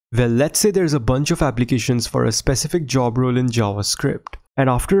Well, let's say there's a bunch of applications for a specific job role in JavaScript, and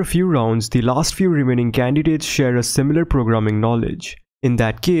after a few rounds, the last few remaining candidates share a similar programming knowledge. In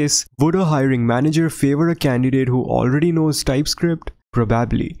that case, would a hiring manager favor a candidate who already knows TypeScript?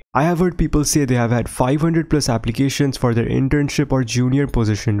 Probably. I have heard people say they have had 500 plus applications for their internship or junior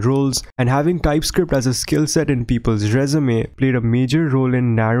position roles, and having TypeScript as a skill set in people's resume played a major role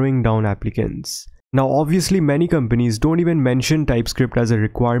in narrowing down applicants. Now obviously many companies don't even mention TypeScript as a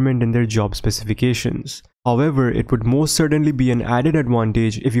requirement in their job specifications. However, it would most certainly be an added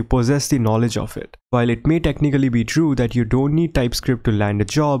advantage if you possess the knowledge of it. While it may technically be true that you don't need TypeScript to land a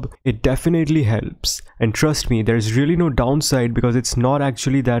job, it definitely helps. And trust me, there's really no downside because it's not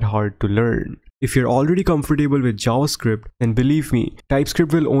actually that hard to learn. If you're already comfortable with JavaScript, then believe me,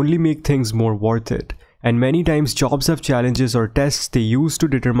 TypeScript will only make things more worth it. And many times jobs have challenges or tests they use to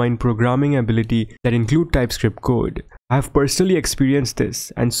determine programming ability that include TypeScript code. I have personally experienced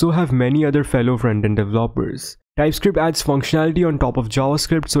this, and so have many other fellow front-end developers. TypeScript adds functionality on top of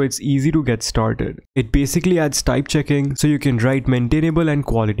JavaScript so it's easy to get started. It basically adds type checking so you can write maintainable and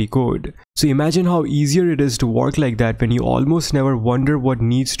quality code. So imagine how easier it is to work like that when you almost never wonder what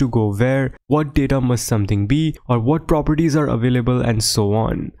needs to go where, what data must something be, or what properties are available and so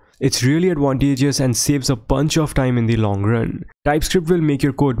on. It's really advantageous and saves a bunch of time in the long run. TypeScript will make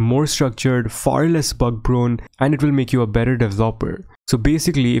your code more structured, far less bug prone, and it will make you a better developer. So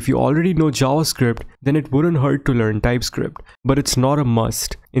basically, if you already know JavaScript, then it wouldn't hurt to learn TypeScript. But it's not a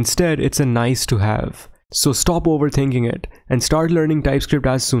must. Instead, it's a nice to have. So stop overthinking it and start learning TypeScript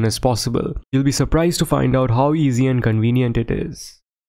as soon as possible. You'll be surprised to find out how easy and convenient it is.